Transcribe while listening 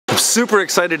super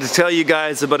excited to tell you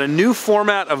guys about a new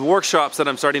format of workshops that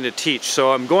I'm starting to teach.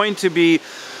 So I'm going to be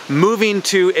moving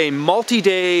to a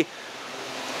multi-day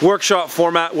workshop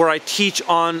format where I teach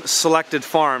on selected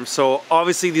farms. So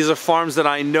obviously these are farms that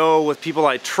I know with people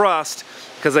I trust,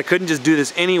 because I couldn't just do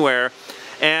this anywhere.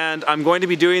 And I'm going to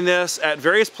be doing this at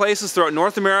various places throughout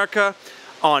North America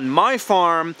on my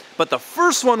farm, but the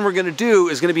first one we're going to do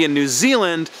is going to be in New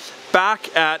Zealand,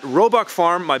 back at Roebuck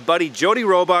Farm. My buddy Jody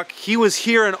Roebuck, he was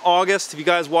here in August. If you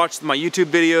guys watched my YouTube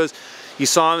videos, you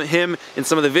saw him in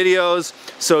some of the videos.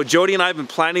 So Jody and I have been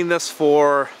planning this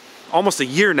for almost a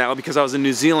year now, because I was in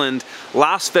New Zealand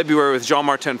last February with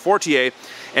Jean-Martin Fortier,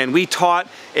 and we taught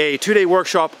a 2-day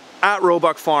workshop at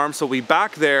Roebuck Farm, so we'll be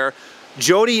back there.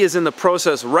 Jody is in the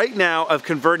process right now of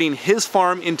converting his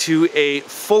farm into a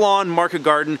full-on market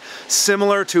garden,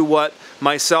 similar to what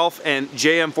myself and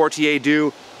JM Fortier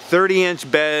do. 30-inch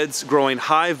beds, growing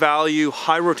high value,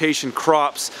 high rotation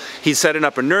crops. He's setting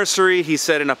up a nursery, he's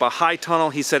setting up a high tunnel,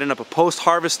 he's setting up a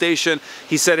post-harvest station,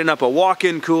 he's setting up a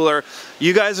walk-in cooler.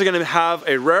 You guys are gonna have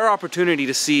a rare opportunity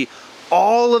to see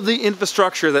all of the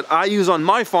infrastructure that I use on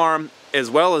my farm, as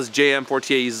well as JM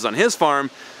Fortier uses on his farm.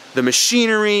 The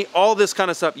machinery, all this kind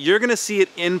of stuff, you're gonna see it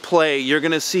in play. You're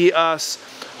gonna see us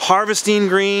harvesting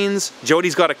greens.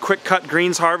 Jody's got a quick cut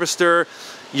greens harvester.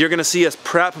 You're gonna see us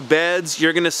prep beds.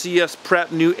 You're gonna see us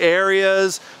prep new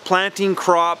areas, planting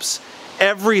crops,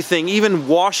 everything, even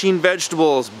washing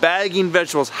vegetables, bagging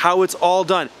vegetables, how it's all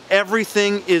done.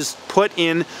 Everything is put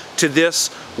in to this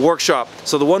workshop.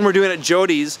 So the one we're doing at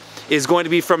Jody's is going to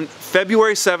be from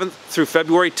February 7th through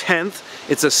February 10th.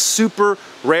 It's a super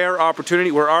rare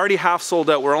opportunity. We're already half sold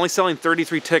out. We're only selling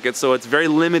 33 tickets, so it's very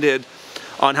limited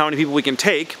on how many people we can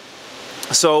take.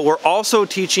 So we're also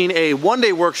teaching a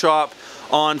 1-day workshop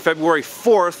on February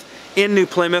 4th in New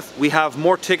Plymouth. We have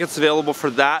more tickets available for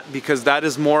that, because that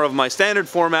is more of my standard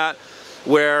format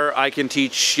where I can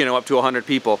teach, you know, up to 100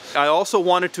 people. I also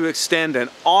wanted to extend an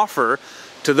offer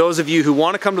to those of you who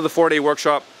want to come to the 4-day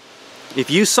workshop. If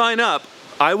you sign up,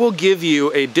 I will give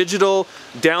you a digital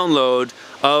download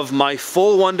of my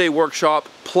full 1-day workshop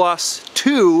plus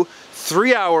 2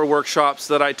 3-hour workshops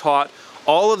that I taught.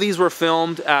 All of these were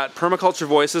filmed at Permaculture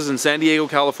Voices in San Diego,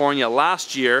 California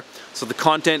last year. So the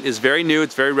content is very new,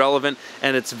 it's very relevant,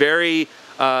 and it's very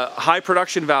high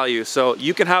production value. So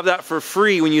you can have that for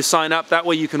free when you sign up. That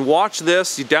way you can watch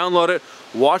this, you download it,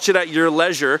 watch it at your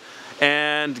leisure,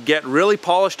 and get really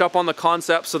polished up on the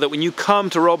concept, so that when you come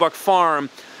to Roebuck Farm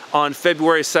on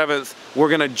February 7th, we're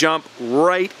gonna jump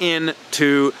right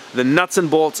into the nuts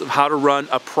and bolts of how to run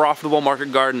a profitable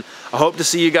market garden. I hope to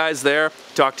see you guys there.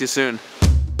 Talk to you soon.